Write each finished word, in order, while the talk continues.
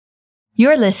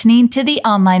You're listening to the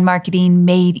Online Marketing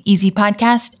Made Easy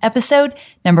podcast, episode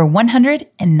number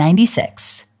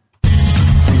 196.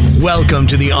 Welcome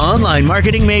to the Online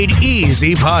Marketing Made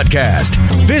Easy podcast.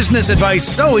 Business advice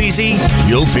so easy,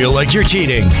 you'll feel like you're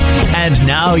cheating. And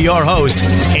now your host,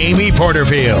 Amy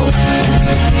Porterfield.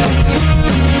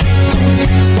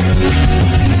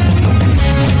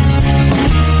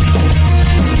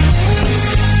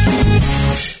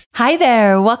 Hi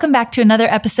there. Welcome back to another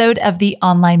episode of the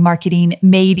Online Marketing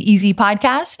Made Easy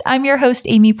podcast. I'm your host,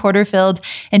 Amy Porterfield,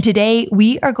 and today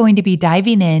we are going to be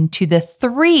diving into the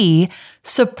 3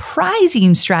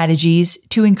 surprising strategies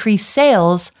to increase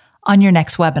sales on your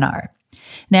next webinar.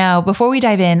 Now, before we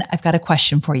dive in, I've got a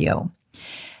question for you.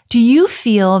 Do you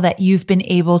feel that you've been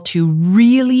able to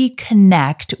really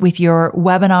connect with your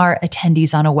webinar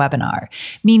attendees on a webinar?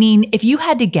 Meaning, if you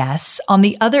had to guess on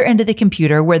the other end of the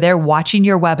computer where they're watching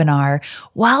your webinar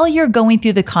while you're going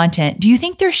through the content, do you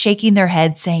think they're shaking their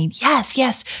head saying,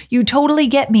 yes, you totally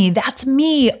get me. That's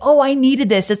me. Oh, I needed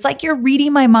this. It's like you're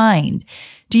reading my mind.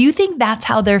 Do you think that's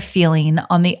how they're feeling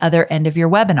on the other end of your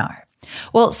webinar?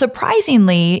 Well,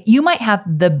 surprisingly, you might have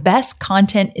the best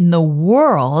content in the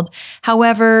world.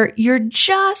 However, you're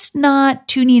just not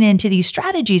tuning into these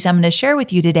strategies I'm going to share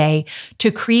with you today to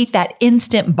create that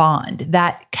instant bond,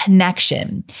 that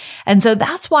connection. And so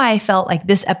that's why I felt like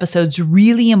this episode's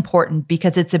really important,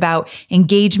 because it's about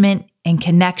engagement and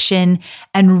connection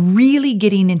and really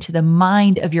getting into the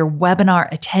mind of your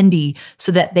webinar attendee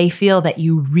so that they feel that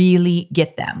you really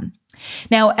get them.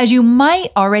 Now, as you might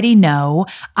already know,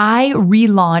 I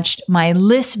relaunched my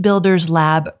List Builders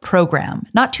Lab program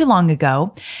not too long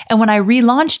ago. And when I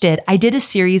relaunched it, I did a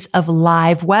series of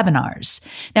live webinars.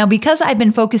 Now, because I've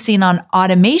been focusing on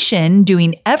automation,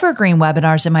 doing evergreen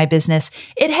webinars in my business,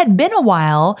 it had been a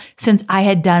while since I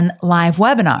had done live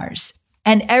webinars.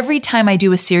 And every time I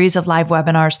do a series of live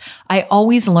webinars, I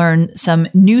always learn some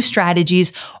new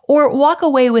strategies or walk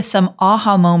away with some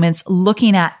aha moments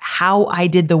looking at how I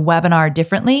did the webinar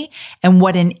differently and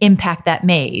what an impact that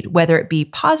made, whether it be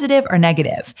positive or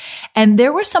negative. And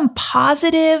there were some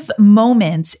positive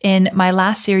moments in my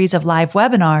last series of live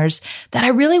webinars that I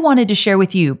really wanted to share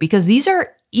with you, because these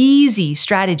are easy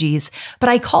strategies, but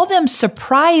I call them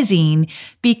surprising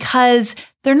because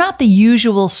they're not the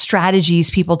usual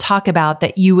strategies people talk about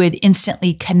that you would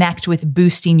instantly connect with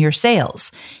boosting your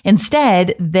sales.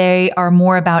 Instead, they are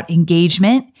more about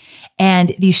engagement,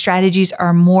 and these strategies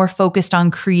are more focused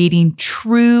on creating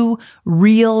true,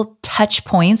 real touch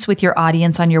points with your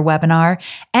audience on your webinar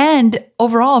and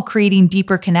overall creating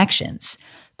deeper connections.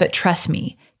 But trust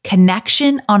me,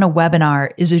 connection on a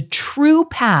webinar is a true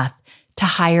path to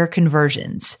higher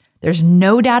conversions. There's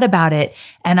no doubt about it.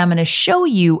 And I'm going to show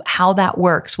you how that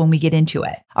works when we get into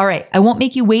it. All right. I won't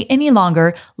make you wait any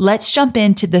longer. Let's jump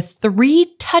into the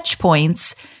 3 touch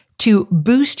points to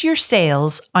boost your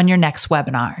sales on your next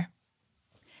webinar.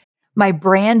 My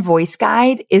brand voice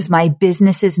guide is my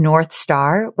business's North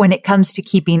Star when it comes to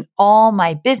keeping all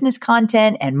my business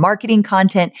content and marketing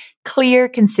content clear,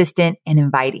 consistent, and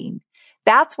inviting.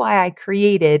 That's why I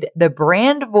created the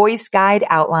Brand Voice Guide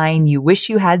Outline You Wish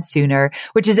You Had Sooner,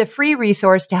 which is a free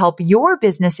resource to help your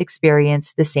business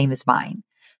experience the same as mine.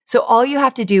 So all you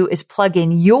have to do is plug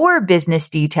in your business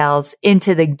details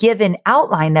into the given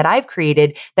outline that I've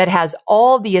created that has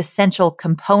all the essential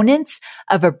components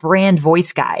of a brand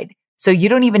voice guide. So you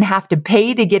don't even have to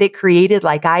pay to get it created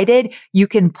like I did. You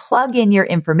can plug in your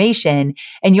information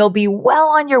and you'll be well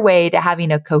on your way to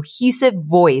having a cohesive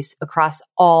voice across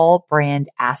all brand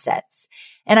assets.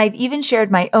 And I've even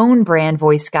shared my own brand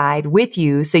voice guide with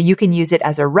you so you can use it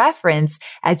as a reference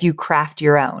as you craft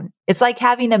your own. It's like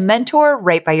having a mentor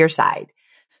right by your side.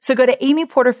 So go to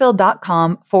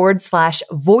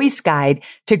amyporterfield.com/voice guide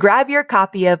to grab your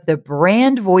copy of the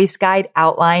Brand Voice Guide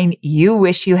Outline You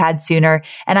Wish You Had Sooner.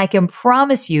 And I can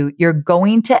promise you, you're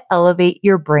going to elevate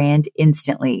your brand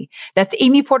instantly. That's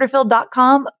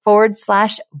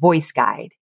amyporterfield.com/voice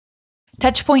guide.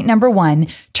 Touch point number 1,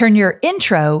 turn your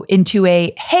intro into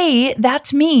a, hey,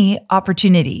 that's me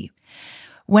opportunity.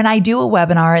 When I do a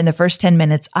webinar in the first 10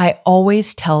 minutes, I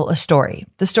always tell a story.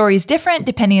 The story is different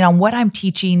depending on what I'm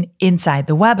teaching inside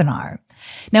the webinar.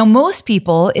 Now, most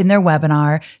people in their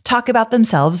webinar talk about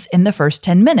themselves in the first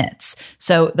 10 minutes.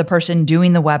 So the person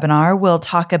doing the webinar will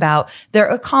talk about their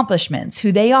accomplishments,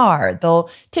 who they are. They'll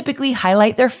typically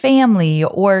highlight their family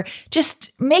or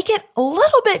just make it a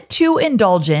little bit too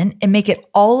indulgent and make it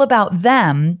all about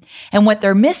them. And what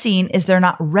they're missing is they're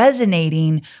not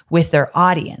resonating with their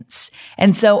audience.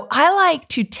 And so I like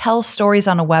to tell stories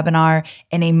on a webinar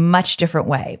in a much different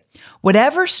way.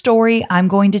 Whatever story I'm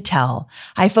going to tell,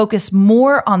 I focus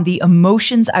more on the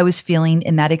emotions I was feeling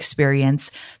in that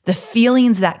experience, the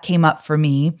feelings that came up for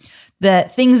me, the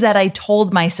things that I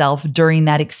told myself during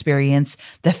that experience,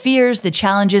 the fears, the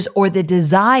challenges, or the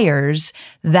desires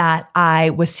that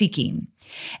I was seeking.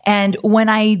 And when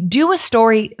I do a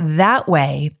story that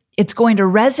way, it's going to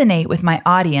resonate with my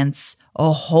audience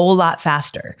a whole lot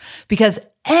faster, because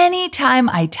anytime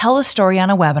I tell a story on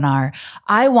a webinar,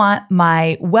 I want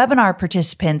my webinar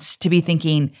participants to be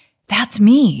thinking, that's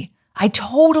me. I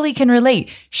totally can relate.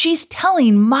 She's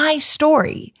telling my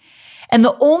story. And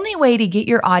the only way to get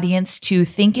your audience to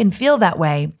think and feel that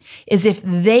way is if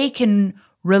they can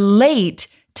relate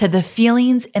to the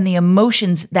feelings and the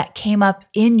emotions that came up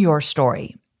in your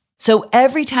story. So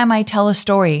every time I tell a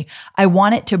story, I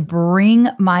want it to bring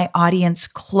my audience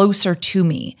closer to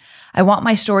me. I want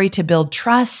my story to build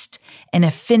trust, an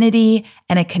affinity,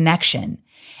 and a connection.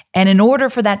 And in order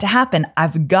for that to happen,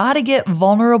 I've got to get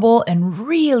vulnerable and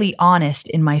really honest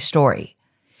in my story.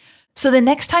 So the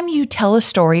next time you tell a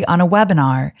story on a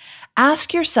webinar,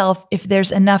 ask yourself if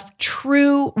there's enough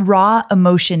true, raw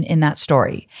emotion in that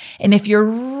story. And if you're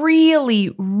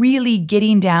really, really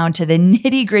getting down to the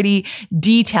nitty-gritty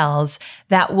details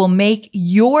that will make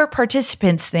your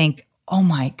participants think, oh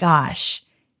my gosh,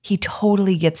 he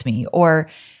totally gets me, or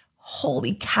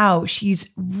holy cow, she's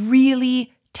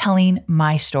really telling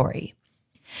my story.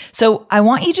 So I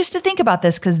want you just to think about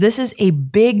this, because this is a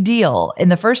big deal. In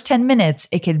the first 10 minutes,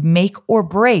 it could make or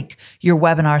break your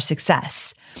webinar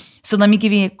success. So let me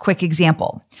give you a quick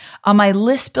example. On my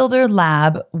List Builder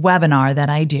Lab webinar that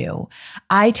I do,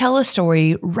 I tell a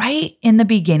story right in the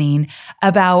beginning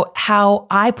about how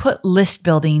I put list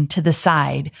building to the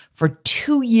side for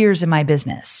 2 years in my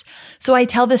business. So I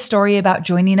tell this story about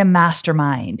joining a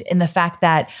mastermind and the fact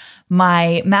that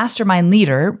my mastermind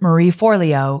leader, Marie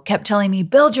Forleo, kept telling me,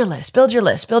 build your list, build your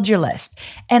list, build your list.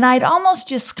 And I'd almost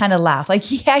just kind of laugh like,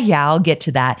 yeah, I'll get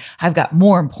to that. I've got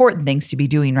more important things to be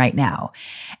doing right now.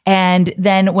 And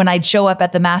then when I'd show up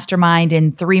at the mastermind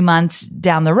in 3 months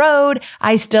down the road,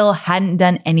 I still hadn't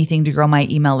done anything to grow my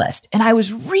email list. And I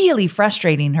was really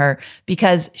frustrating her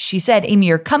because she said, Amy,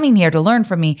 you're coming here to learn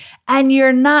from me and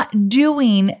you're not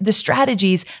doing the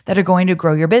strategies that are going to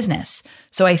grow your business.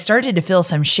 So I started to feel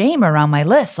some shame around my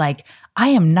list, like I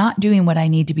am not doing what I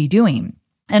need to be doing.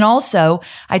 And also,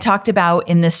 I talked about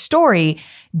in this story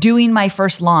doing my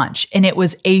first launch, and it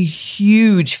was a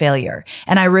huge failure.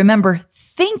 And I remember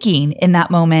thinking in that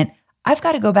moment, I've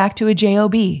got to go back to a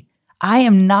job. I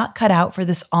am not cut out for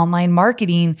this online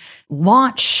marketing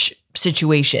launch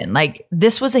situation. Like,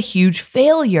 this was a huge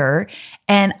failure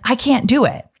and I can't do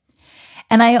it.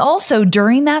 And I also,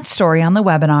 during that story on the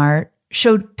webinar,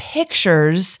 showed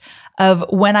pictures of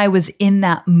when I was in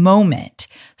that moment.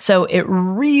 So it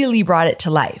really brought it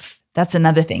to life. That's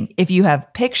another thing. If you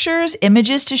have pictures,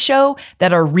 images to show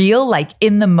that are real, like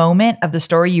in the moment of the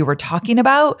story you were talking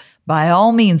about, by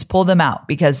all means, pull them out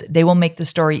because they will make the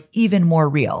story even more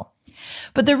real.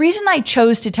 But the reason I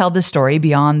chose to tell this story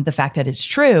beyond the fact that it's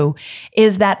true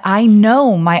is that I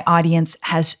know my audience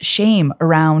has shame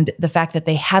around the fact that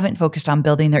they haven't focused on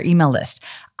building their email list.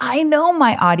 I know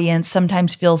my audience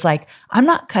sometimes feels like I'm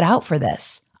not cut out for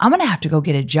this. I'm going to have to go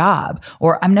get a job,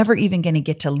 or I'm never even going to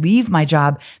get to leave my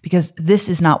job because this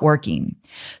is not working.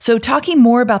 So talking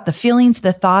more about the feelings,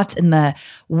 the thoughts, and the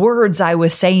words I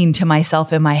was saying to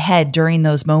myself in my head during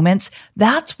those moments,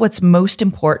 that's what's most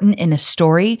important in a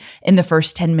story in the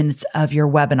first 10 minutes of your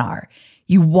webinar.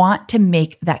 You want to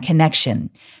make that connection.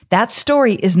 That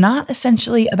story is not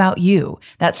essentially about you.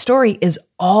 That story is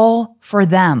all for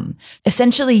them.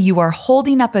 Essentially, you are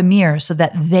holding up a mirror so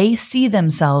that they see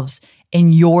themselves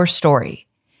in your story.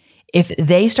 If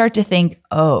they start to think,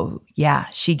 oh, yeah,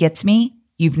 she gets me,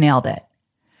 you've nailed it.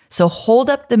 So hold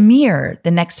up the mirror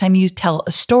the next time you tell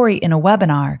a story in a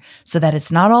webinar so that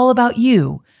it's not all about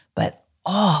you, but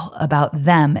all about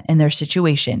them and their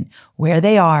situation, where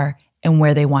they are and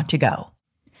where they want to go.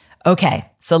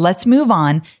 Okay, so let's move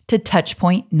on to touch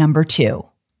point number 2.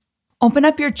 Open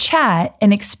up your chat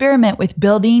and experiment with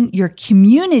building your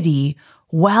community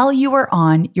while you are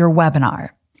on your webinar.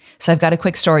 So I've got a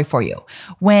quick story for you.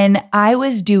 When I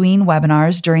was doing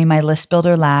webinars during my List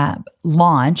Builder Lab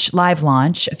live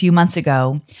launch a few months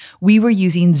ago, we were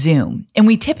using Zoom. And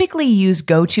we typically use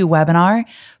GoToWebinar,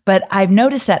 but I've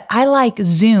noticed that I like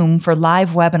Zoom for live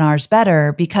webinars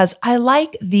better because I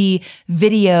like the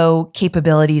video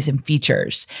capabilities and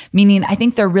features, meaning I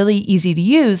think they're really easy to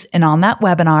use. And on that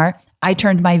webinar, I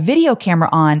turned my video camera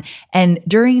on, and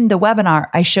during the webinar,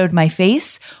 I showed my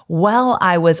face while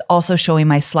I was also showing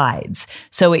my slides.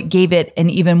 So it gave it an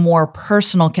even more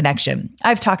personal connection.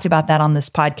 I've talked about that on this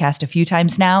podcast a few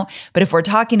times now, but if we're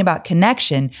talking about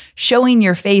connection, showing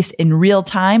your face in real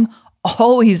time,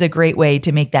 always a great way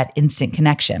to make that instant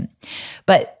connection.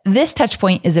 But this touch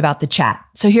point is about the chat.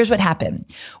 So here's what happened.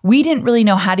 We didn't really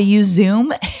know how to use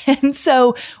Zoom. And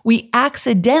so we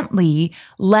accidentally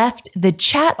left the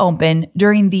chat open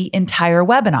during the entire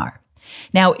webinar.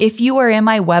 Now, if you are in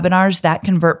my Webinars That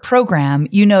Convert program,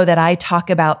 you know that I talk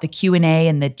about the Q&A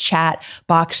and the chat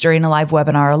box during a live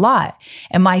webinar a lot.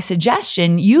 And my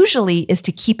suggestion usually is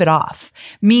to keep it off,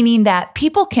 meaning that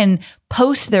people can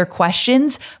post their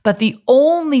questions, but the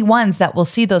only ones that will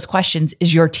see those questions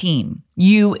is your team,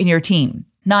 you and your team,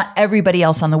 not everybody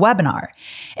else on the webinar.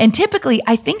 And typically,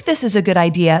 I think this is a good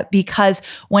idea because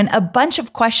when a bunch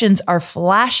of questions are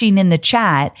flashing in the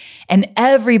chat and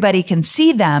everybody can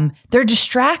see them, they're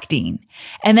distracting.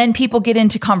 And then people get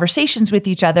into conversations with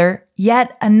each other,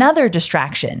 yet another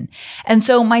distraction. And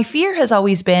so my fear has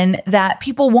always been that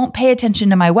people won't pay attention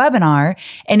to my webinar.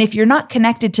 And if you're not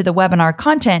connected to the webinar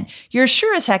content, you're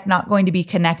sure as heck not going to be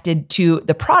connected to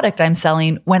the product I'm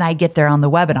selling when I get there on the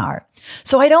webinar.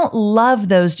 So I don't love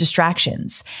those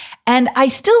distractions. And I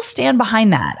still stand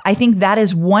behind that. I think that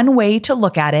is one way to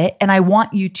look at it. And I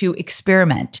want you to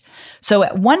experiment. So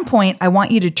at one point, I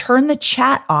want you to turn the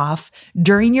chat off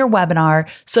during your webinar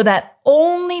so that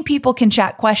only people can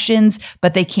chat questions,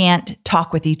 but they can't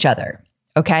talk with each other.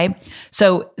 Okay.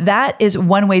 So that is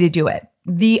one way to do it.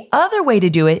 The other way to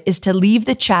do it is to leave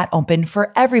the chat open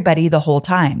for everybody the whole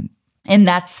time. And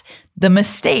that's the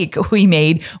mistake we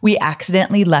made. We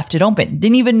accidentally left it open.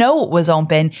 Didn't even know it was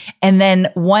open. And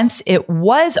then once it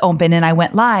was open and I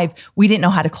went live, we didn't know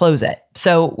how to close it.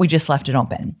 So we just left it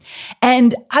open.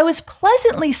 And I was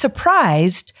pleasantly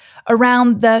surprised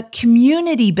around the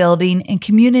community building and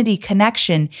community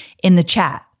connection in the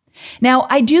chat. Now,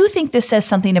 I do think this says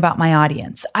something about my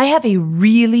audience. I have a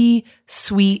really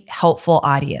sweet, helpful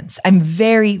audience. I'm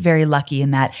very, very lucky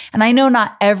in that. And I know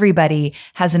not everybody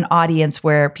has an audience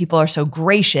where people are so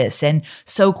gracious and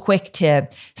so quick to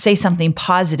say something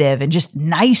positive and just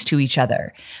nice to each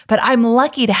other. But I'm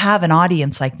lucky to have an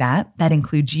audience like that. That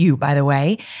includes you, by the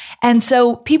way. And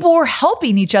so people were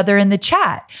helping each other in the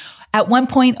chat. At one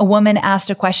point, a woman asked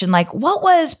a question like, what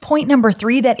was point number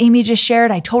 3 that Amy just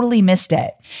shared? I totally missed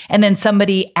it. And then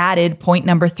somebody added point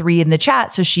number 3 in the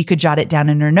chat so she could jot it down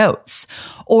in her notes.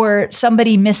 Or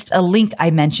somebody missed a link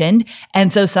I mentioned.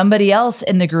 And so somebody else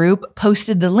in the group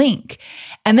posted the link.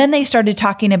 And then they started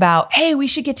talking about, hey, we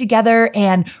should get together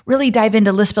and really dive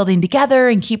into list building together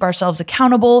and keep ourselves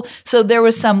accountable. So there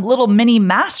was some little mini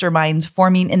masterminds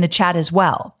forming in the chat as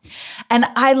well. And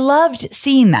I loved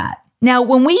seeing that. Now,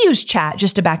 when we use chat,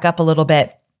 just to back up a little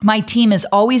bit, my team is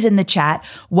always in the chat,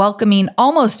 welcoming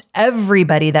almost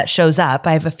everybody that shows up.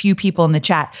 I have a few people in the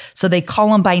chat, so they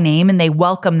call them by name and they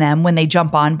welcome them when they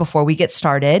jump on before we get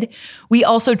started. We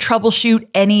also troubleshoot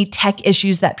any tech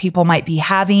issues that people might be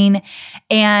having.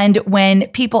 And when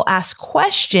people ask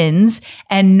questions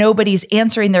and nobody's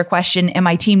answering their question and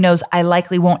my team knows I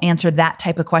likely won't answer that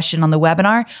type of question on the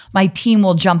webinar, my team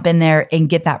will jump in there and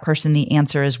get that person the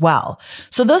answer as well.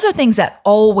 So those are things that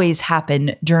always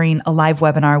happen during a live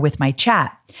webinar with my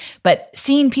chat. But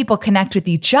seeing people connect with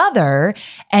each other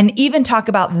and even talk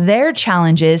about their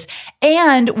challenges.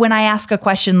 And when I ask a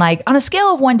question like, on a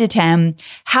scale of 1 to 10,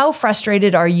 how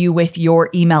frustrated are you with your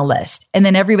email list? And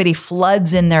then everybody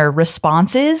floods in their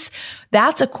responses.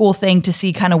 That's a cool thing to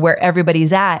see kind of where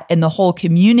everybody's at, and the whole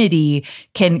community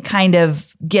can kind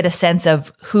of get a sense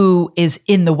of who is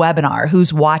in the webinar,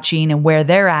 who's watching and where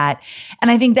they're at. And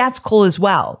I think that's cool as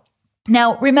well.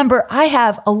 Now, remember, I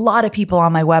have a lot of people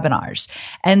on my webinars,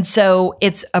 and so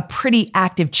it's a pretty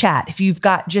active chat. If you've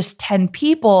got just 10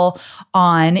 people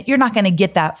on, you're not going to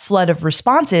get that flood of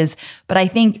responses. But I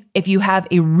think if you have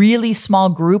a really small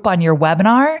group on your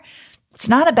webinar, it's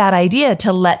not a bad idea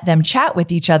to let them chat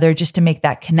with each other just to make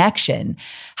that connection.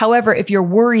 However, if you're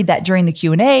worried that during the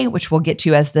Q&A, which we'll get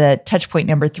to as the touch point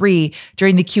number 3,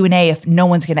 during the Q&A, if no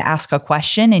one's going to ask a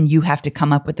question and you have to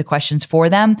come up with the questions for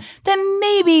them, then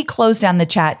maybe close down the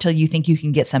chat till you think you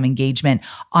can get some engagement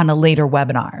on a later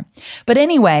webinar. But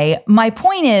anyway, my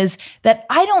point is that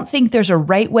I don't think there's a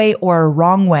right way or a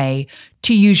wrong way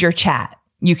to use your chat.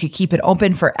 You could keep it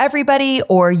open for everybody,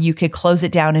 or you could close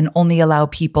it down and only allow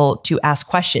people to ask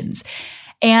questions.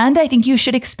 And I think you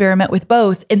should experiment with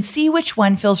both and see which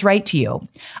one feels right to you.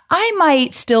 I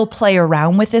might still play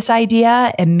around with this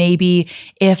idea, and maybe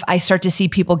if I start to see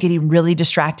people getting really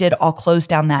distracted, I'll close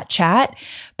down that chat.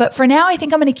 But for now, I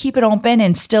think I'm going to keep it open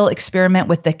and still experiment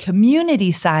with the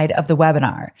community side of the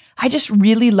webinar. I just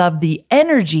really love the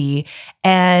energy,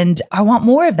 and I want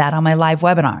more of that on my live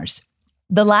webinars.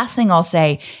 The last thing I'll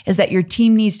say is that your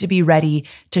team needs to be ready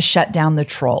to shut down the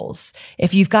trolls.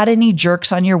 If you've got any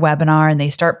jerks on your webinar and they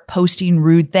start posting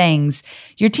rude things,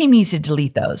 your team needs to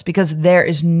delete those, because there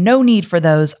is no need for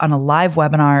those on a live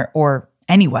webinar or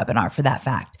any webinar for that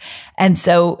fact. And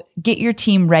so get your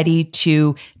team ready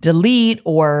to delete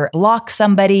or block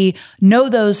somebody. Know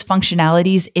those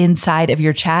functionalities inside of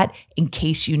your chat in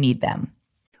case you need them.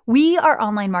 We are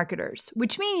online marketers,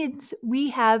 which means we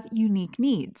have unique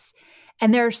needs.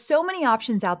 And there are so many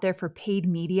options out there for paid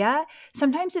media.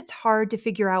 Sometimes it's hard to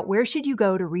figure out where should you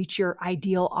go to reach your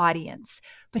ideal audience.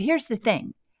 But here's the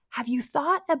thing. Have you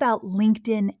thought about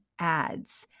LinkedIn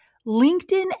ads?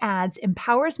 LinkedIn ads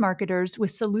empowers marketers with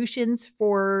solutions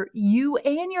for you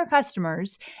and your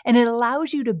customers, and it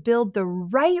allows you to build the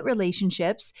right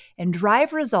relationships and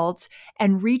drive results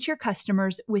and reach your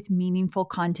customers with meaningful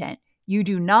content. You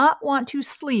do not want to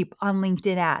sleep on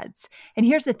LinkedIn ads. And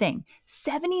here's the thing,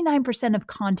 79% of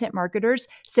content marketers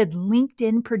said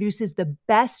LinkedIn produces the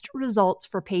best results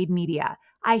for paid media.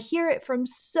 I hear it from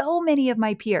so many of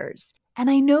my peers. And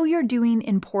I know you're doing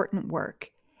important work.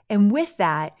 And with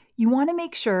that, you want to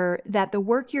make sure that the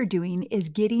work you're doing is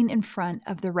getting in front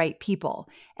of the right people.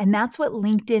 And that's what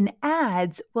LinkedIn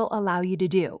ads will allow you to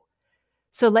do.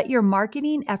 So let your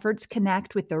marketing efforts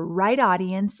connect with the right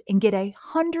audience and get a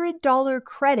 $100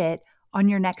 credit on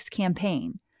your next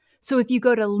campaign. So if you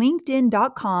go to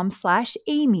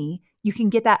linkedin.com/Amy, you can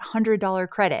get that $100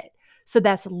 credit. So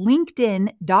that's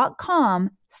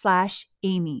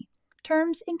linkedin.com/Amy.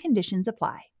 Terms and conditions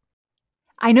apply.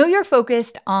 I know you're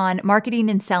focused on marketing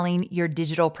and selling your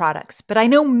digital products, but I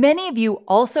know many of you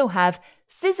also have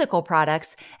physical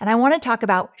products, and I want to talk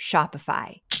about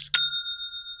Shopify.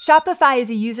 Shopify is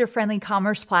a user-friendly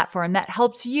commerce platform that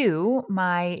helps you,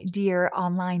 my dear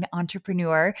online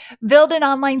entrepreneur, build an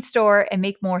online store and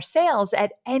make more sales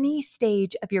at any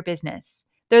stage of your business.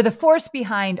 They're the force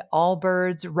behind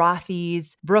Allbirds,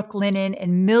 Rothy's, Brooklinen,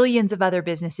 and millions of other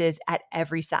businesses at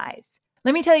every size.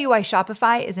 Let me tell you why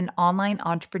Shopify is an online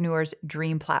entrepreneur's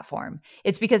dream platform.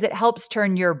 It's because it helps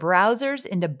turn your browsers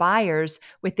into buyers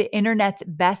with the internet's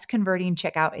best converting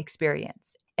checkout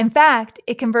experience. In fact,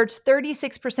 it converts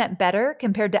 36% better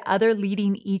compared to other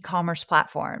leading e-commerce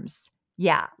platforms.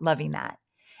 Yeah, loving that.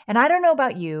 And I don't know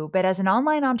about you, but as an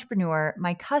online entrepreneur,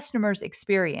 my customers'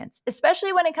 experience,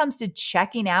 especially when it comes to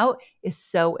checking out, is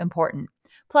so important.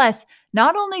 Plus,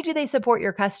 not only do they support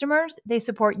your customers, they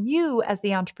support you as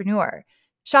the entrepreneur.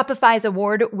 Shopify's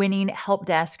award-winning help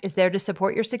desk is there to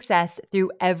support your success through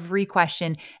every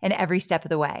question and every step of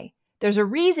the way. There's a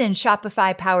reason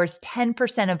Shopify powers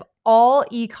 10% of all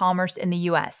e-commerce in the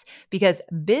US, because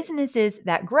businesses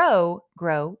that grow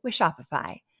with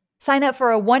Shopify. Sign up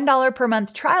for a $1 per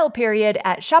month trial period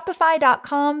at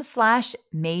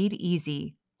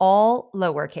shopify.com/madeeasy, all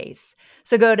lowercase.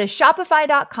 So go to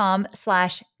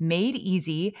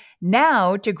shopify.com/madeeasy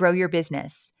now to grow your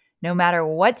business, no matter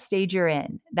what stage you're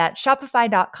in. That's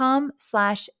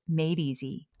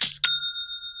shopify.com/madeeasy.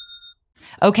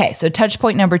 Okay, so touch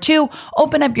point number 2,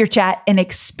 open up your chat and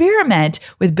experiment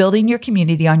with building your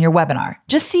community on your webinar.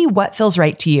 Just see what feels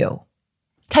right to you.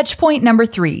 Touch point number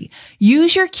 3,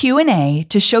 use your Q&A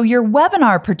to show your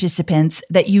webinar participants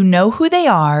that you know who they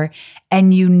are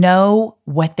and you know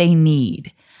what they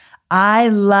need. I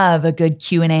love a good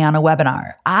Q&A on a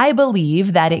webinar. I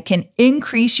believe that it can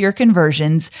increase your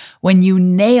conversions when you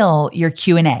nail your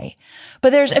Q&A.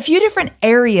 But there's a few different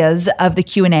areas of the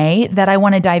Q&A that I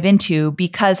want to dive into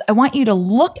because I want you to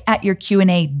look at your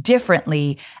Q&A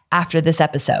differently after this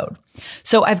episode.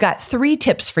 So I've got 3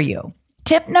 tips for you.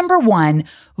 Tip number 1,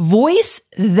 voice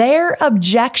their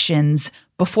objections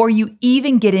before you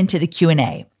even get into the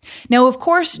Q&A. Now, of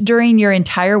course, during your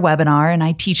entire webinar, and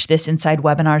I teach this inside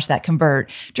Webinars That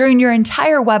Convert, during your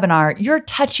entire webinar, you're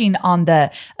touching on the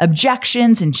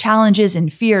objections and challenges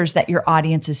and fears that your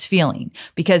audience is feeling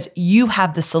because you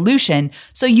have the solution.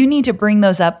 So you need to bring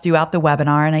those up throughout the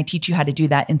webinar, and I teach you how to do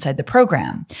that inside the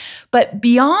program. But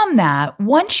beyond that,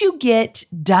 once you get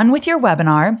done with your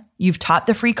webinar, you've taught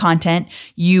the free content,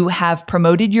 you have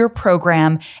promoted your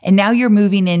program, and now you're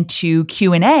moving into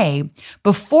Q&A.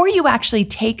 Before you actually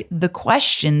take the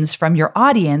questions from your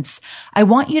audience, I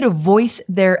want you to voice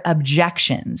their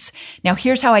objections. Now,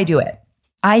 here's how I do it.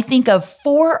 I think of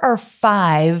 4 or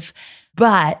 5,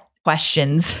 but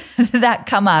questions that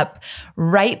come up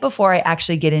right before I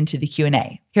actually get into the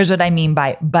Q&A. Here's what I mean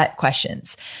by but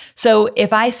questions. So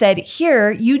if I said,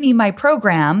 here, you need my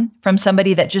program from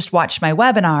somebody that just watched my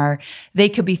webinar, they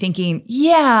could be thinking,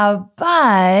 yeah,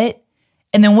 but,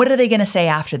 and then what are they going to say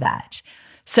after that?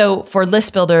 So for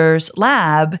List Builders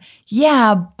Lab,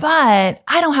 yeah, but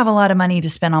I don't have a lot of money to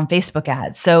spend on Facebook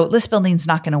ads. So list building is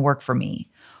not going to work for me.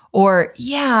 Or,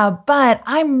 yeah, but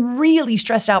I'm really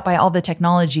stressed out by all the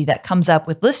technology that comes up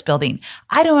with list building.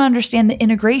 I don't understand the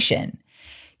integration.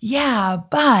 Yeah,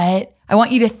 but I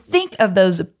want you to think of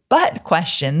those but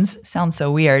questions, sounds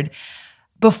so weird,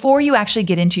 before you actually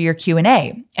get into your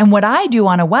Q&A. And what I do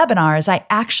on a webinar is I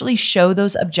actually show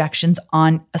those objections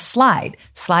on a slide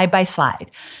by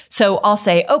slide. So I'll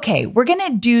say, okay, we're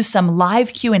going to do some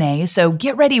live Q&A. So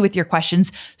get ready with your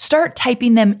questions. Start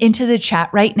typing them into the chat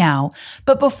right now.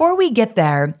 But before we get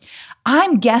there,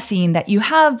 I'm guessing that you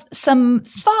have some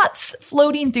thoughts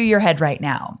floating through your head right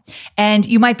now, and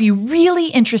you might be really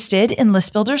interested in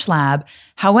List Builders Lab.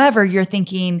 However, you're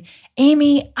thinking,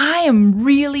 Amy, I am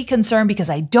really concerned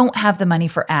because I don't have the money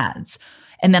for ads.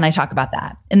 And then I talk about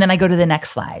that. And then I go to the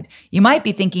next slide. You might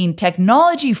be thinking,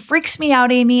 technology freaks me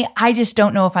out, Amy. I just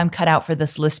don't know if I'm cut out for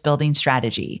this list building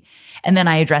strategy. And then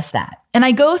I address that. And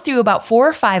I go through about 4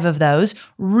 or 5 of those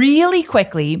really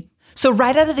quickly. So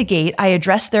right out of the gate, I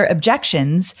address their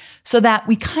objections so that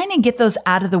we kind of get those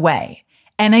out of the way.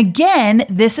 And again,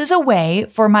 this is a way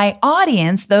for my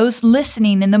audience, those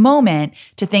listening in the moment,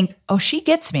 to think, oh, she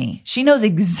gets me. She knows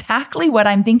exactly what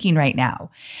I'm thinking right now.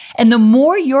 And the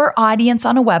more your audience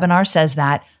on a webinar says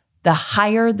that, the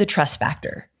higher the trust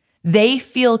factor. They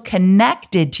feel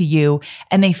connected to you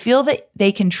and they feel that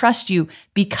they can trust you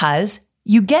because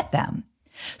you get them.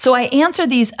 So I answer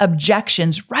these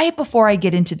objections right before I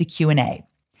get into the Q&A.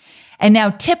 And now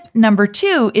tip number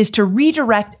 2 is to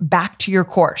redirect back to your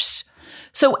course.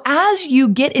 So as you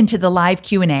get into the live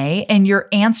Q&A and you're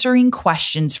answering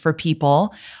questions for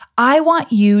people, I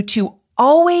want you to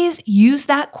always use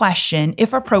that question,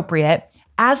 if appropriate,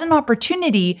 as an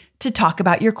opportunity to talk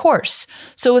about your course.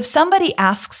 So if somebody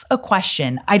asks a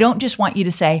question, I don't just want you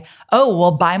to say, oh,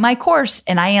 well, buy my course,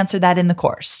 and I answer that in the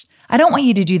course. I don't want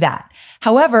you to do that.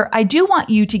 However, I do want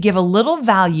you to give a little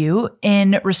value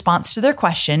in response to their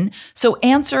question. So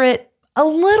answer it a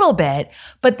little bit,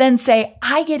 but then say,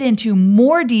 I get into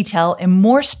more detail and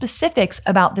more specifics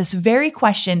about this very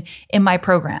question in my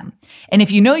program. And if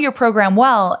you know your program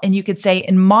well, and you could say,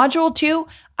 in module 2,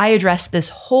 I address this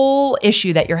whole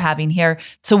issue that you're having here.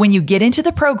 So when you get into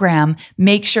the program,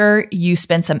 make sure you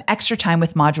spend some extra time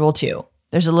with module 2.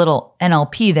 There's a little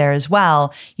NLP there as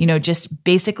well, just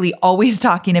basically always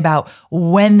talking about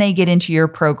when they get into your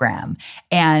program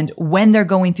and when they're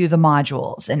going through the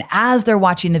modules and as they're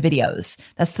watching the videos.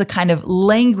 That's the kind of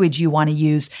language you want to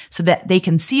use so that they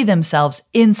can see themselves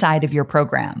inside of your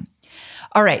program.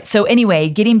 All right. So anyway,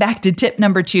 getting back to tip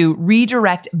number 2,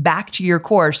 redirect back to your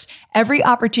course. Every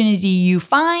opportunity you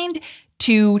find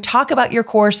to talk about your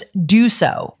course, do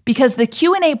so, because the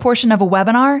Q&A portion of a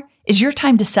webinar is your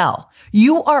time to sell.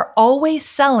 You are always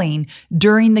selling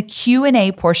during the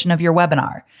Q&A portion of your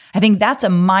webinar. I think that's a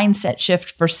mindset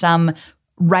shift for some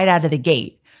right out of the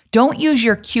gate. Don't use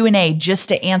your Q&A just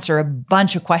to answer a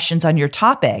bunch of questions on your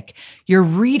topic. You're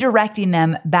redirecting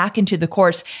them back into the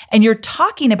course, and you're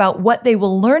talking about what they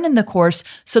will learn in the course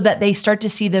so that they start to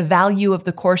see the value of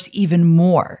the course even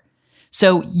more.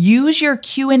 So use your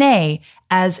Q&A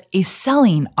as a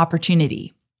selling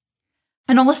opportunity.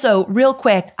 And also, real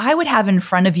quick, I would have in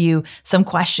front of you some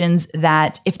questions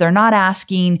that if they're not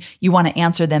asking, you want to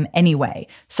answer them anyway,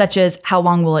 such as how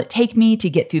long will it take me to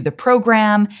get through the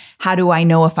program? How do I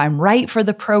know if I'm right for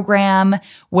the program?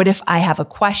 What if I have a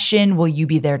question? Will you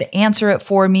be there to answer it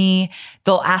for me?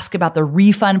 They'll ask about the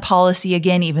refund policy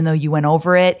again, even though you went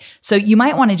over it. So you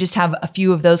might want to just have a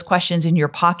few of those questions in your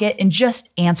pocket and just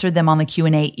answer them on the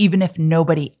Q&A, even if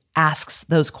nobody asks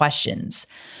those questions.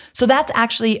 So that's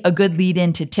actually a good lead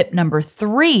into tip number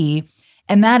 3,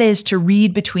 and that is to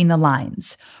read between the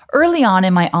lines. Early on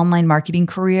in my online marketing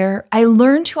career, I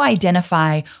learned to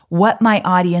identify what my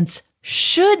audience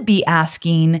should be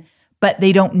asking, but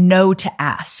they don't know to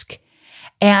ask.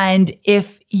 And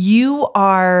if you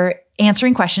are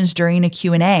answering questions during a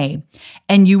Q&A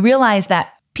and you realize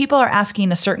that people are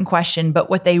asking a certain question, but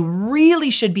what they really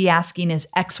should be asking is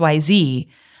XYZ,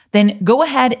 then go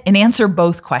ahead and answer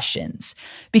both questions.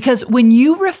 Because when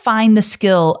you refine the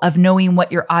skill of knowing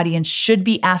what your audience should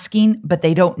be asking, but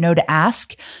they don't know to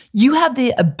ask, you have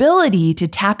the ability to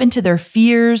tap into their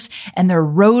fears and their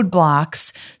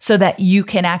roadblocks so that you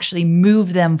can actually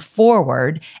move them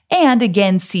forward and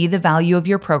again, see the value of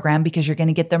your program because you're going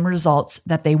to get them results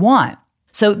that they want.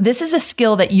 So this is a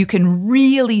skill that you can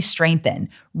really strengthen.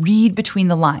 Read between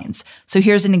the lines. So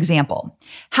here's an example.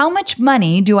 How much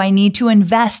money do I need to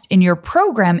invest in your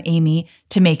program, Amy,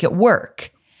 to make it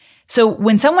work? So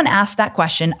when someone asks that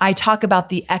question, I talk about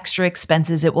the extra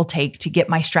expenses it will take to get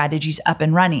my strategies up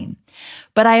and running.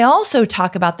 But I also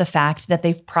talk about the fact that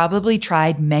they've probably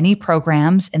tried many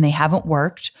programs and they haven't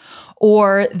worked,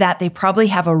 or that they probably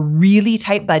have a really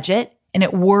tight budget and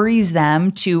it worries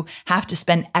them to have to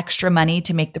spend extra money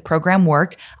to make the program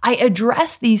work. I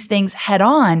address these things head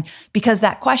on because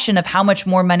that question of how much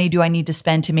more money do I need to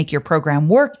spend to make your program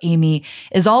work, Amy,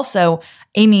 is also,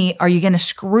 Amy, are you going to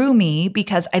screw me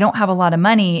because I don't have a lot of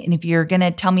money? And if you're going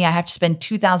to tell me I have to spend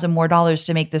 $2,000 more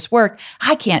to make this work,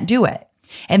 I can't do it.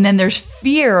 And then there's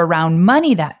fear around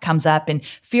money that comes up and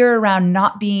fear around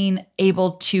not being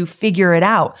able to figure it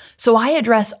out. So I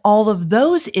address all of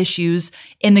those issues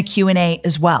in the Q&A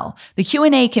as well. The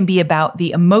Q&A can be about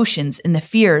the emotions and the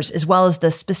fears as well as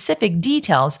the specific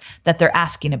details that they're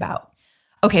asking about.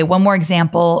 Okay, one more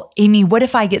example. Amy, what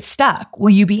if I get stuck? Will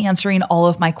you be answering all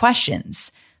of my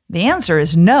questions? The answer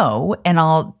is no, and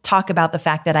I'll talk about the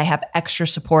fact that I have extra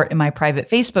support in my private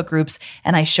Facebook groups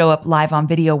and I show up live on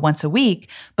video once a week.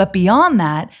 But beyond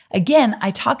that, again,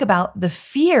 I talk about the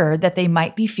fear that they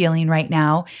might be feeling right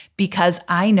now because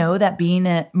I know that being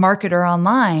a marketer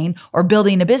online or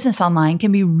building a business online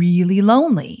can be really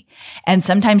lonely. And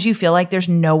sometimes you feel like there's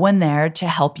no one there to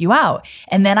help you out.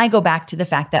 And then I go back to the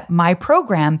fact that my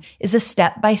program is a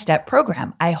step-by-step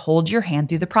program. I hold your hand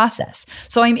through the process.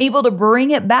 So I'm able to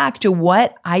bring it back to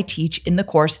what I teach in the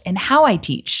course and how I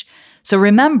teach. So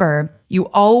remember, you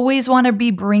always want to be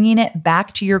bringing it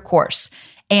back to your course,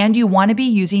 and you want to be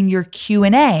using your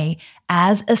Q&A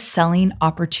as a selling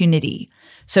opportunity.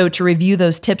 So to review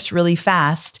those tips really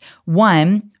fast,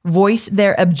 1, voice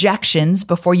their objections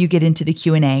before you get into the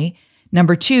Q&A.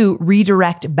 Number 2,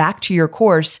 redirect back to your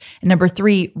course. And number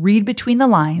 3, read between the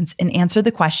lines and answer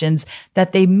the questions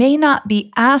that they may not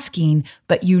be asking,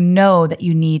 but you know that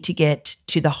you need to get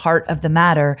to the heart of the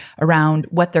matter around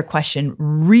what their question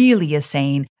really is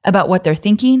saying about what they're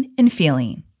thinking and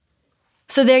feeling.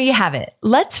 So there you have it.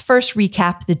 Let's first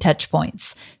recap the touch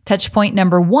points. Touch point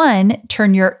number 1,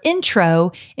 turn your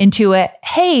intro into a,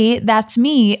 hey, that's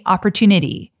me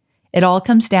opportunity. It all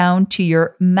comes down to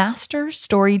your master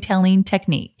storytelling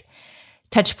technique.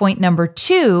 Touch point number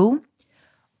 2,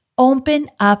 open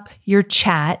up your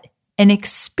chat and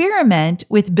experiment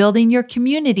with building your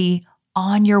community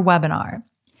on your webinar.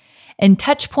 And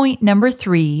touch point number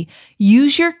 3,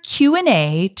 use your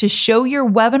Q&A to show your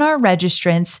webinar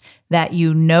registrants that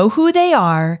you know who they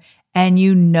are and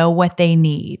you know what they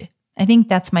need. I think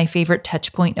that's my favorite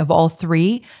touch point of all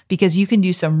 3 because you can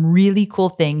do some really cool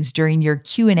things during your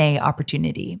Q&A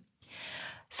opportunity.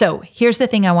 So here's the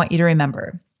thing I want you to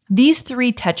remember. These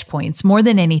 3 touch points, more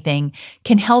than anything,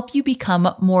 can help you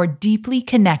become more deeply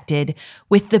connected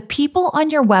with the people on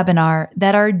your webinar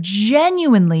that are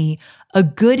genuinely a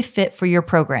good fit for your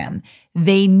program.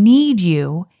 They need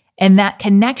you, and that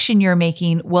connection you're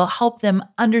making will help them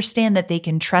understand that they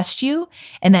can trust you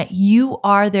and that you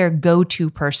are their go-to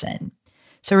person.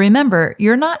 So remember,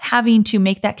 you're not having to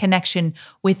make that connection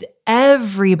with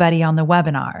everybody on the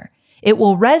webinar. It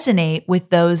will resonate with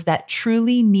those that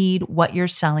truly need what you're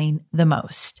selling the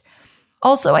most.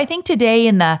 Also, I think today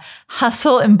in the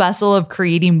hustle and bustle of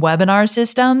creating webinar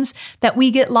systems that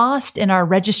we get lost in our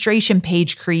registration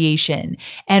page creation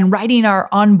and writing our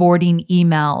onboarding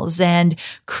emails and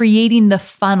creating the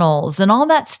funnels and all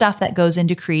that stuff that goes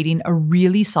into creating a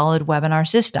really solid webinar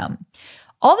system.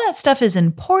 All that stuff is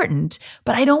important,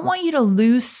 but I don't want you to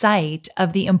lose sight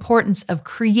of the importance of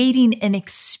creating an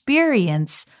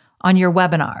experience on your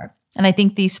webinar. And I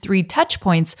think these 3 touch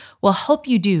points will help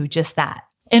you do just that.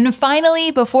 And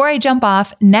finally, before I jump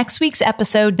off, next week's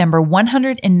episode, number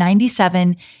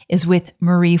 197, is with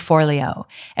Marie Forleo.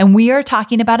 And we are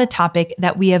talking about a topic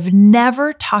that we have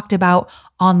never talked about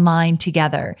online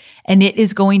together. And it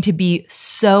is going to be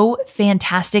so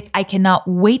fantastic. I cannot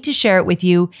wait to share it with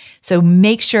you. So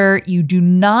make sure you do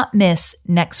not miss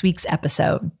next week's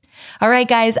episode. All right,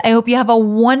 guys, I hope you have a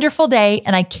wonderful day,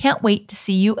 and I can't wait to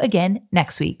see you again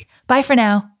next week. Bye for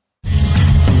now.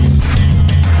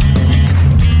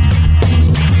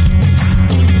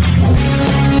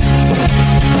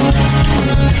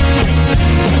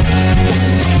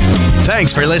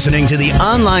 Thanks for listening to the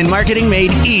Online Marketing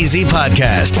Made Easy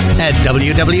podcast at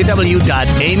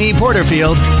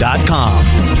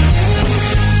www.amyporterfield.com.